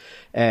charges up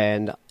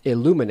and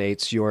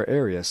illuminates your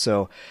area.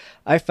 So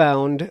I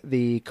found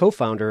the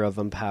co-founder of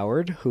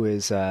Empowered, who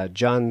is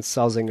John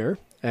Salzinger,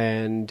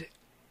 and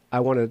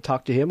I wanted to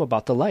talk to him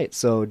about the light.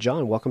 So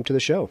John, welcome to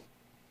the show.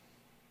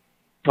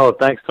 Oh,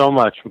 thanks so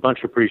much.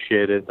 Much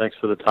appreciated. Thanks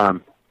for the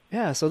time.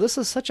 Yeah, so this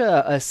is such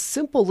a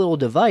simple little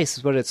device,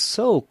 but it's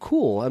so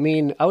cool. I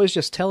mean, I was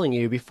just telling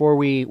you before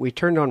we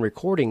turned on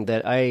recording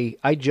that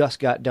I just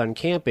got done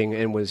camping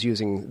and was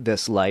using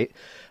this light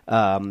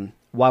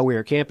while we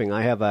were camping.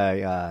 I have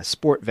a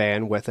sport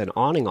van with an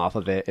awning off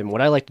of it, and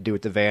what I like to do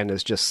with the van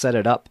is just set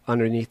it up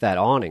underneath that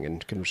awning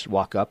and can just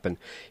walk up and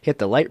hit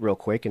the light real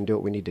quick and do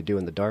what we need to do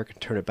in the dark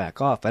and turn it back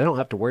off. I don't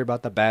have to worry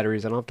about the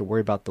batteries. I don't have to worry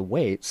about the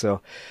weight.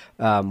 So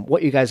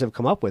what you guys have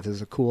come up with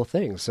is a cool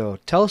thing. So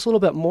tell us a little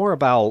bit more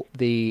about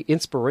the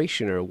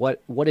inspiration, or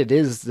what it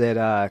is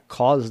that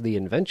caused the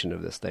invention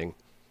of this thing.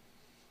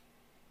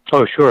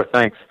 Oh, sure.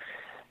 Thanks.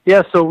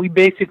 Yeah, so we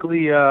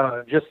basically,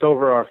 just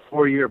over our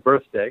 4-year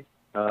birthday,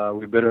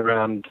 we've been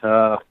around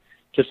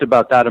just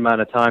about that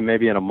amount of time,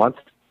 maybe in a month.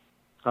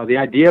 The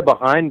idea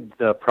behind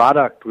the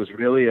product was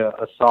really a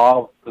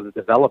solve for the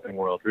developing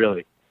world,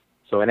 really.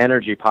 So in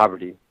energy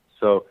poverty.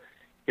 So,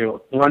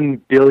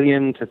 1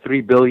 billion to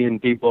 3 billion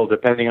people,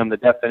 depending on the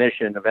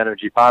definition of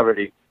energy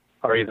poverty,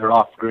 are either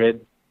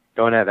off-grid,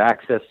 don't have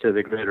access to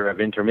the grid, or have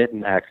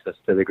intermittent access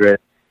to the grid.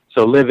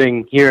 So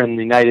living here in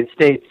the United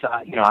States,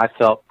 I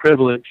felt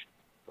privileged,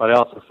 but I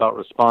also felt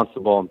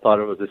responsible and thought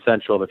it was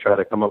essential to try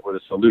to come up with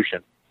a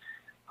solution.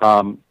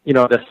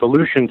 The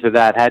solution to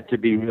that had to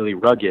be really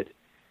rugged.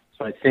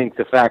 So I think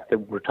the fact that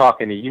we're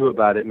talking to you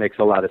about it makes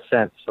a lot of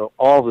sense. So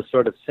all the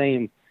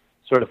same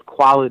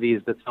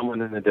qualities that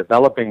someone in the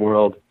developing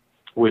world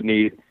would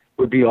need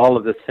would be all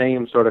of the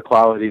same sort of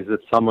qualities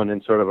that someone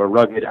in sort of a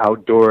rugged,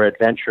 outdoor,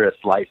 adventurous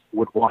life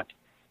would want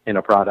in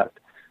a product.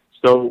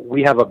 So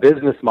we have a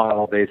business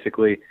model,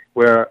 basically,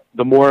 where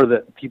the more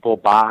that people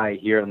buy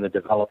here in the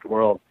developed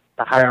world,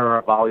 the higher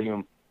our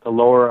volume, the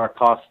lower our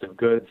cost of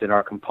goods and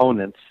our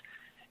components,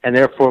 and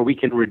therefore we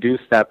can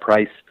reduce that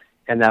price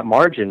and that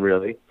margin,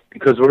 really,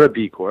 because we're a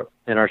B Corp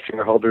and our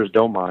shareholders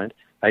don't mind,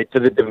 right, to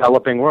the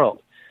developing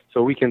world.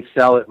 So we can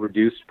sell at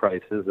reduced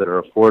prices that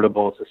are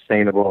affordable,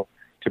 sustainable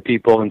to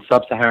people in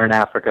sub-Saharan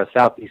Africa,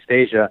 Southeast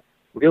Asia,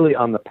 really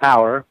on the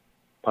power,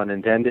 pun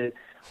intended,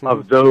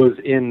 of those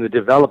in the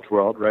developed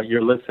world, right?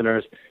 Your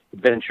listeners,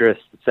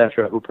 adventurists,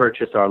 etc., who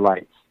purchase our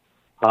lights.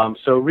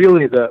 So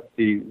really,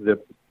 the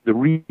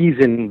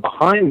reason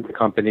behind the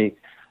company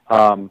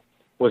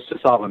was to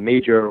solve a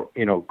major,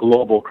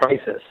 global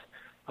crisis.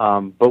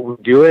 But we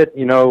do it,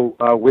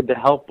 with the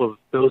help of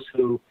those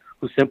who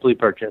simply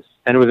purchase.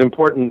 And it was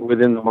important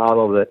within the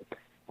model that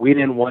we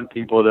didn't want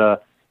people to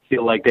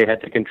feel like they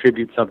had to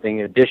contribute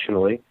something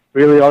additionally.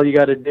 Really, all you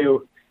got to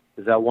do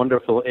is that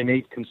wonderful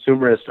innate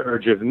consumerist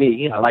urge of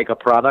me. I like a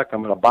product,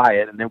 I'm going to buy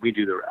it, and then we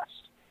do the rest.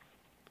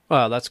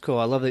 Wow, that's cool.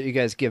 I love that you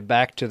guys give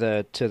back to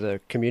the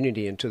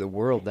community and to the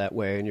world that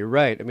way. And you're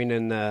right. I mean,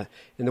 in the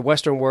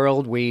Western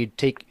world, we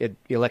take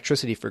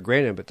electricity for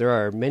granted, but there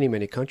are many,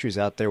 many countries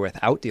out there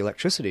without the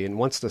electricity. And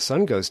once the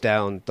sun goes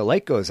down, the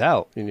light goes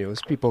out.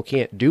 People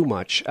can't do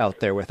much out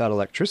there without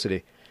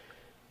electricity.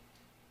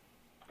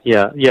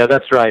 Yeah,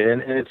 that's right.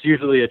 And it's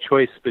usually a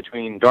choice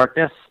between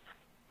darkness,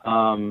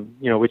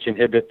 which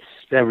inhibits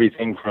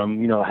everything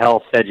from,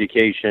 health,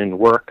 education,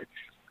 work,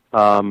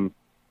 or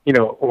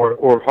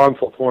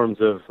harmful forms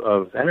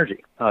of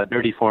energy,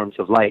 dirty forms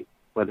of light,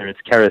 whether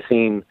it's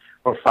kerosene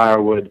or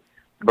firewood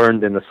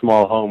burned in a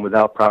small home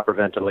without proper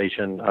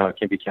ventilation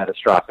can be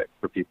catastrophic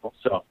for people.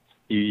 So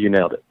you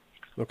nailed it.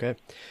 Okay.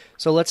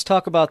 So let's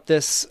talk about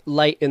this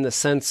light in the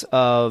sense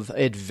of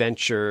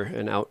adventure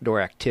and outdoor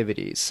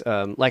activities.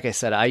 Like I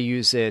said, I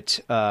use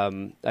it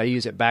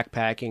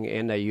backpacking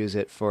and I use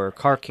it for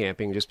car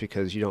camping just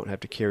because you don't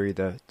have to carry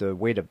the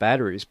weight of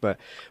batteries. But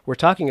we're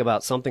talking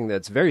about something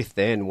that's very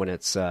thin when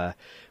it's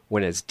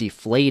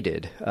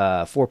deflated.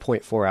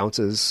 4.4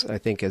 ounces, I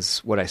think, is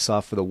what I saw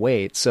for the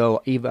weight.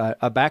 So even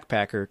a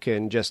backpacker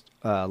can just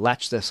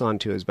latch this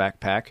onto his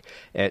backpack.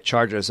 It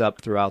charges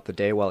up throughout the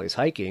day while he's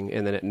hiking,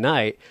 and then at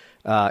night,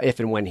 if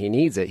and when he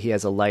needs it, he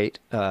has a light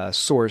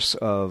source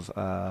of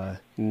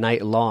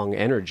night-long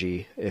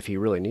energy if he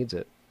really needs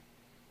it.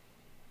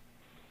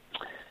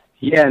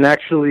 Yeah, and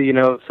actually,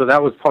 so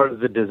that was part of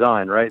the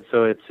design, right?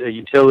 So it's a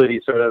utility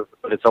sort of,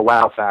 but it's a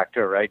wow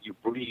factor, right? You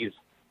breathe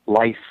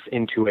life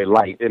into a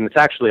light, and it's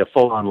actually a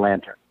full-on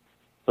lantern.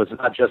 So it's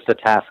not just a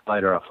task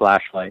light or a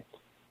flashlight.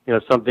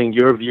 Something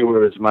your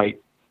viewers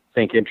might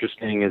think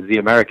interesting is the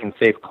American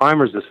Safe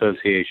Climbers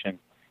Association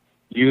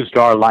used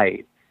our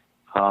light,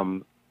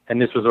 and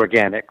this was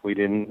organic. We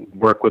didn't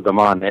work with them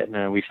on it,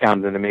 and we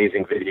found an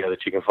amazing video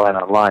that you can find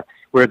online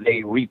where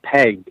they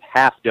repegged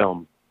Half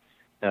Dome,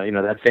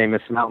 that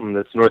famous mountain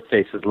that's North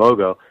Face's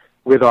logo,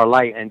 with our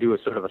light and do a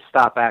sort of a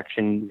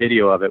stop-action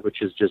video of it,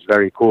 which is just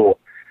very cool.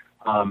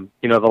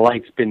 The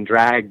light's been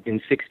dragged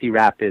in 60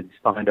 rapids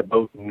behind a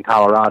boat in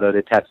Colorado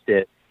to test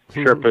it.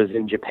 Sherpas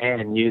in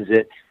Japan use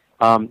it.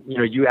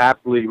 You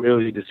aptly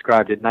really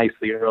described it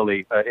nicely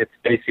early. It's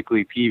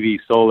basically PV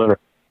solar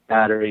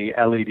battery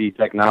LED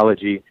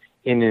technology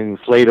in an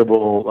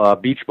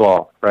inflatable beach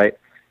ball, right?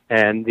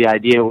 And the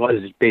idea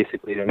was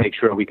basically to make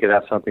sure we could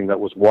have something that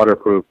was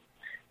waterproof,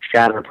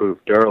 shatterproof,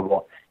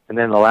 durable. And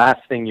then the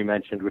last thing you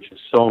mentioned, which is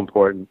so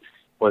important,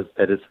 was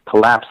that it's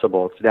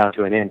collapsible. It's down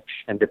to an inch.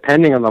 And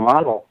depending on the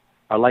model,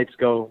 our lights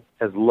go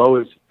as low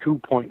as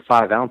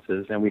 2.5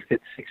 ounces, and we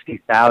fit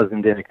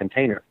 60,000 in a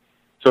container.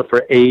 So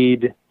for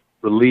aid,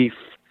 relief,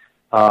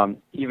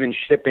 even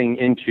shipping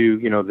into,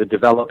 the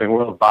developing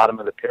world, bottom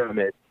of the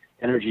pyramid,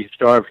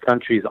 energy-starved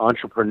countries,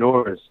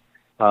 entrepreneurs,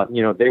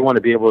 they want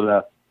to be able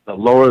to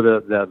lower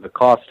the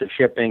cost of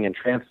shipping and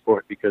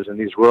transport, because in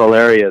these rural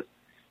areas,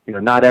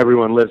 not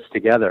everyone lives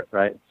together,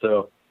 right?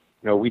 So,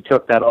 we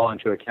took that all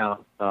into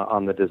account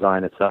on the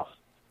design itself.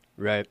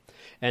 Right.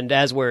 And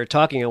as we're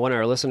talking, I want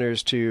our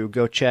listeners to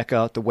go check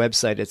out the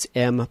website. It's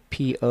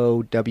MPOWERD.com,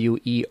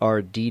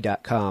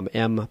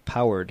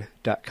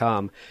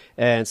 mpowered.com.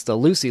 And it's the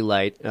Lucy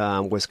light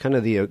was kind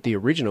of the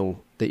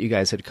original that you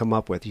guys had come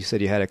up with. You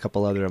said you had a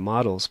couple other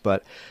models,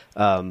 but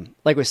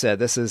like we said,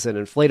 this is an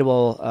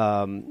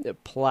inflatable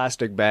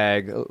plastic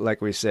bag,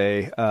 like we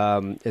say.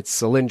 It's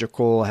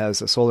cylindrical,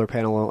 has a solar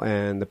panel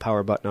and the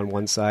power button on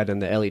one side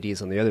and the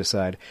LEDs on the other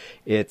side.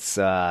 It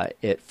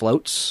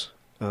floats.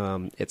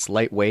 It's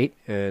lightweight,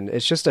 and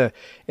it's a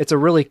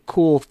really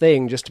cool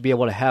thing just to be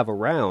able to have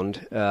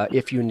around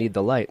if you need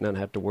the light, not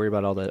have to worry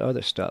about all that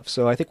other stuff.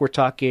 So I think we're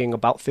talking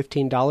about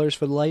 $15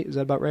 for the light. Is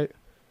that about right?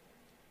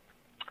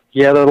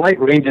 Yeah, the light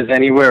ranges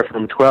anywhere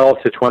from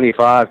 $12 to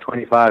 $25,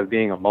 $25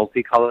 being a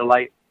multicolor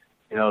light.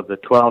 The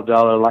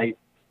 $12 light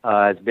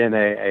has been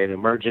an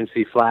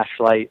emergency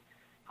flashlight,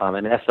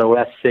 an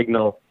SOS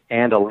signal,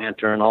 and a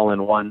lantern all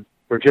in one.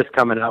 We're just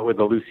coming out with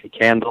a Lucy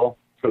candle.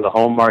 For the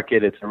home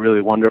market, it's a really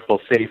wonderful,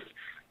 safe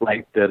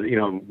light that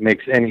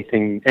makes any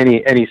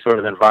sort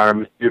of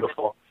environment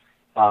beautiful.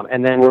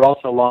 And then we're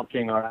also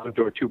launching our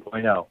Outdoor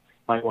 2.0.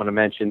 Might want to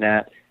mention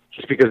that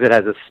just because it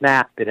has a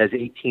snap, it has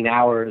 18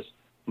 hours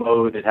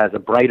mode, it has a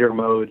brighter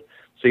mode.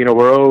 So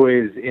we're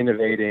always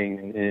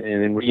innovating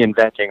and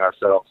reinventing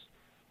ourselves.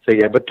 So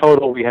yeah, but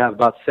total we have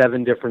about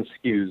 7 different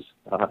SKUs.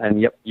 And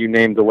yep, you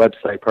named the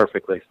website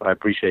perfectly. So I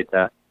appreciate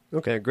that.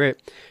 Okay, great.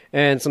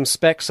 And some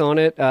specs on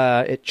it.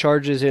 It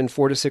charges in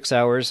 4 to 6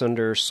 hours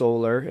under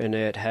solar, and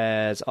it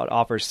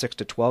offers 6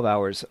 to 12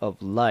 hours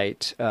of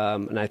light.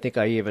 And I think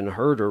I even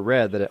heard or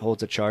read that it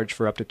holds a charge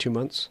for up to 2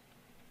 months.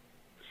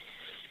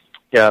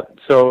 Yeah.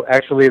 So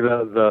actually,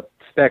 the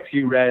specs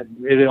you read,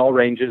 it all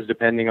ranges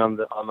depending on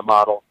the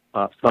model.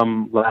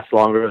 Some last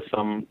longer,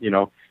 some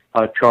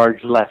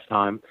charge less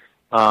time.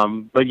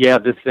 But yeah,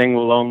 this thing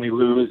will only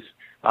lose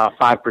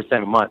 5%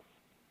 a month.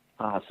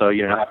 So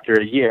after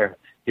a year,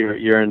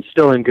 you're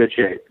still in good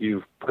shape.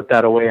 You've put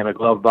that away in a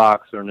glove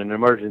box or in an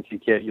emergency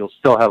kit. You'll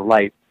still have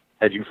light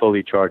as you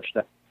fully charge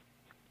that.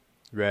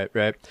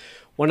 Right.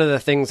 One of the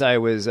things I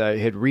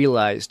had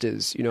realized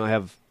is, I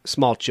have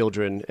small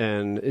children,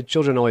 and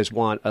children always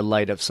want a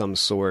light of some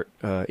sort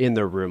in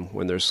their room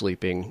when they're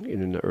sleeping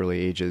in the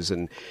early ages,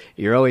 and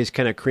you're always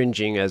kind of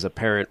cringing as a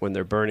parent when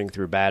they're burning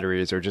through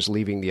batteries or just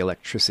leaving the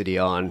electricity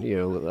on,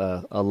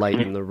 a light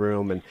in the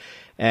room.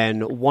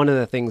 And one of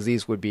the things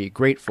these would be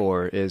great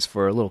for is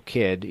for a little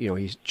kid.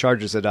 He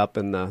charges it up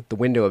in the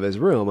window of his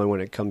room, and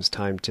when it comes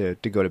time to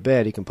go to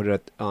bed, he can put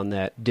it on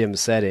that dim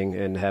setting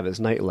and have his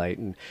night light.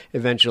 And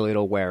eventually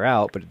it'll wear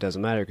out, but it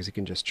doesn't matter because he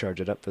can just charge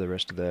it up for the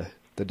rest of the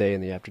day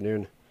in the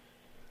afternoon.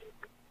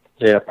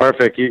 Yeah,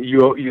 perfect.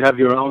 You have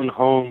your own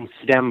home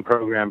STEM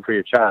program for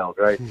your child,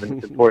 right?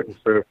 It's important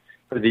for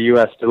the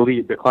U.S. to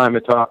lead the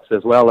climate talks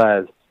as well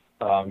as,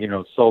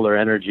 solar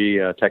energy,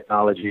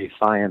 technology,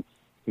 science,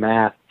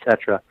 math,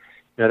 etc.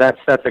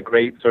 That's a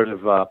great sort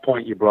of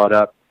point you brought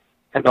up.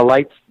 And the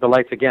lights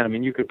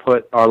again. You could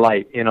put our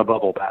light in a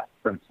bubble bath,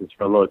 for instance,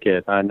 for a little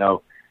kid. I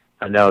know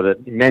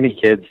that many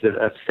kids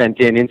have sent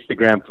in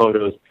Instagram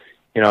photos.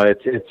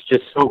 It's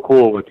just so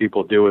cool what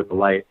people do with the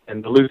light.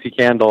 And the Lucy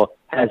candle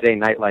has a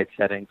nightlight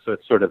setting, so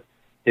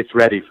it's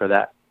ready for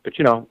that. But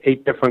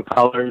 8 different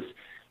colors,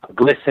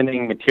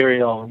 glistening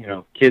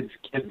material. Kids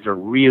are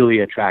really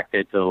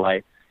attracted to the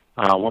light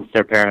once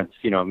their parents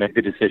make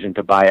the decision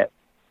to buy it.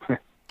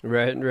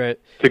 Right.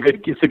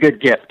 It's a good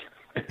gift.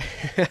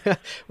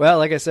 Well,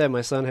 like I said,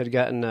 my son had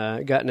gotten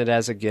it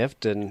as a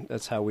gift, and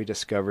that's how we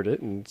discovered it.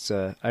 And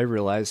I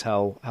realized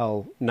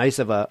how nice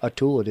of a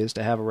tool it is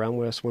to have around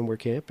with us when we're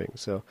camping.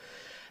 So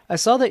I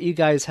saw that you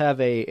guys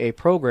have a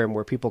program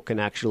where people can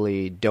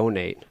actually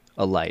donate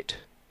a light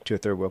to a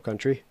third world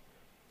country.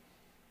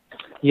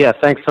 Yeah,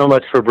 thanks so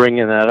much for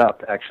bringing that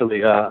up,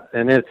 actually.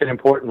 And it's an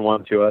important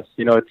one to us.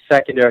 It's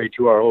secondary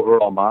to our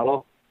overall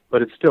model,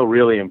 but it's still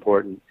really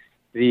important.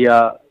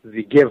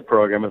 The Give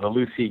program, or the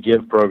Lucy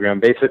Give program,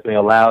 basically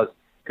allows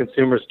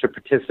consumers to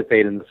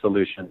participate in the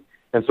solution.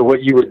 And so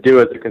what you would do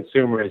as a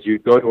consumer is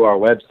you'd go to our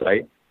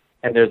website,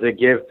 and there's a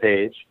Give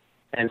page,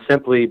 and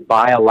simply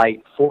buy a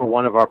light for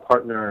one of our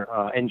partner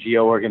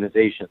NGO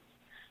organizations.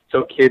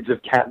 So Kids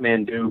of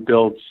Kathmandu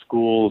build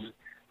schools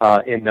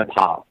in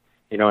Nepal,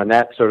 and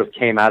that sort of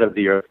came out of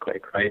the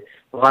earthquake, right?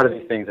 A lot of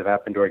these things have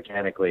happened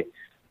organically.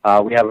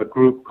 We have a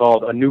group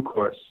called A New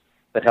Course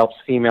that helps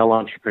female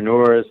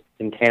entrepreneurs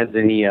in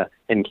Tanzania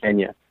and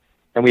Kenya.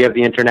 And we have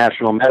the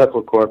International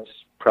Medical Corps,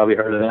 probably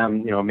heard of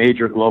them, a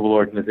major global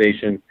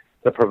organization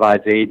that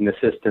provides aid and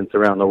assistance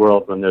around the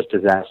world when there's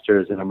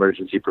disasters and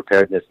emergency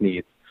preparedness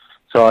needs.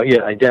 So,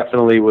 yeah, I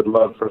definitely would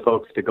love for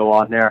folks to go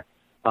on there,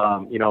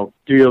 do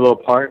your little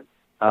part.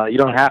 You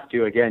don't have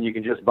to. Again, you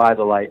can just buy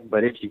the light.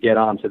 But if you get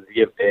onto the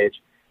Give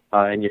page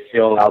and you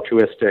feel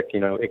altruistic,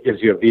 it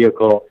gives you a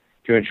vehicle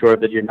to ensure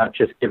that you're not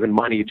just giving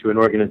money to an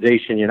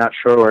organization. You're not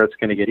sure where it's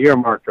going to get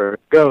earmarked or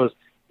it goes.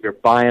 You're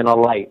buying a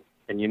light,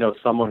 and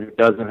someone who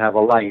doesn't have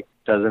a light,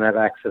 doesn't have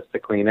access to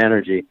clean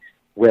energy,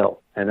 will,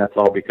 and that's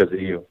all because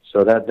of you.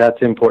 So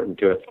that's important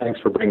to us.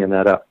 Thanks for bringing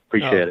that up.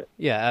 Appreciate it.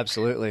 Yeah,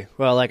 absolutely.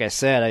 Well, like I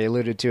said, I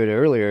alluded to it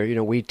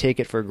earlier. We take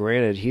it for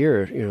granted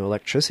here,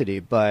 electricity,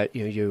 but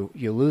you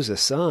lose the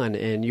sun,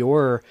 and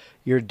your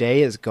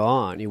day is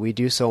gone. We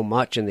do so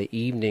much in the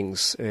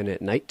evenings and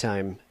at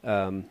nighttime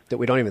that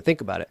we don't even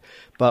think about it.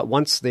 But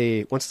once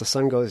the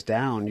sun goes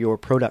down, your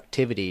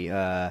productivity,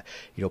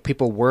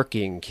 people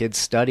working, kids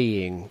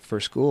studying for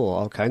school,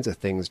 all kinds of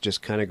things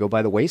just kind of go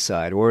by the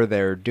wayside, or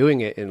they're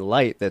doing it in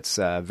light that's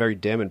very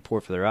dim and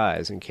poor for their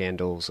eyes, and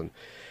candles and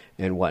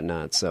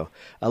whatnot. So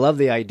I love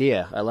the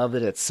idea. I love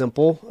that it's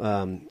simple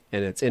and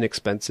it's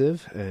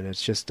inexpensive, and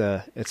it's just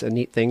it's a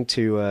neat thing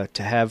to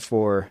have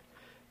for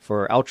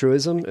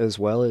altruism as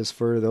well as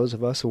for those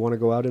of us who want to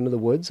go out into the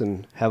woods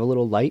and have a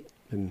little light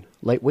and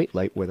lightweight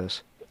light with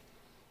us.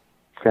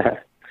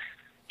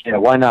 Yeah,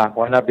 why not?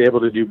 Why not be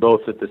able to do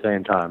both at the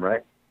same time,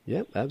 right?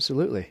 Yep,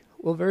 absolutely.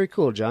 Well, very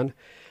cool, John.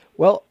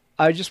 Well,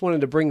 I just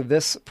wanted to bring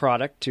this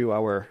product to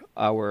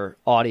our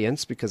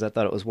audience because I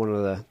thought it was one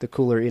of the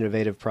cooler,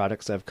 innovative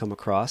products I've come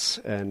across.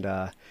 And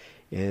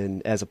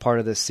as a part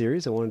of this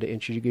series, I wanted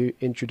to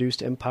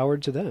introduce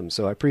Empowered to them.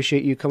 So I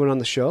appreciate you coming on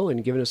the show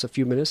and giving us a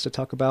few minutes to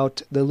talk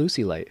about the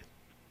Lucy Light.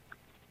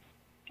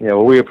 Yeah,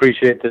 well, we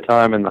appreciate the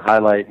time and the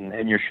highlight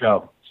and your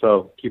show.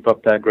 So keep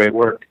up that great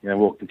work, and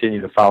we'll continue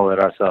to follow it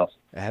ourselves.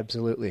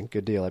 Absolutely.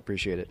 Good deal. I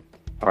appreciate it.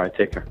 All right,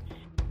 take care.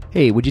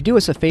 Hey, would you do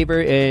us a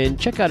favor and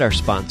check out our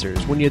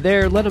sponsors? When you're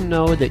there, let them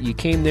know that you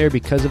came there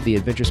because of the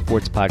Adventure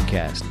Sports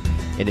Podcast.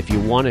 And if you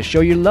want to show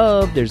your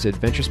love, there's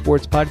Adventure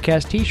Sports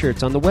Podcast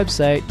t-shirts on the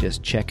website.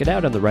 Just check it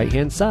out on the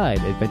right-hand side,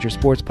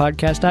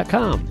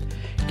 adventuresportspodcast.com.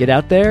 Get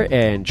out there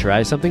and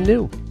try something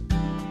new.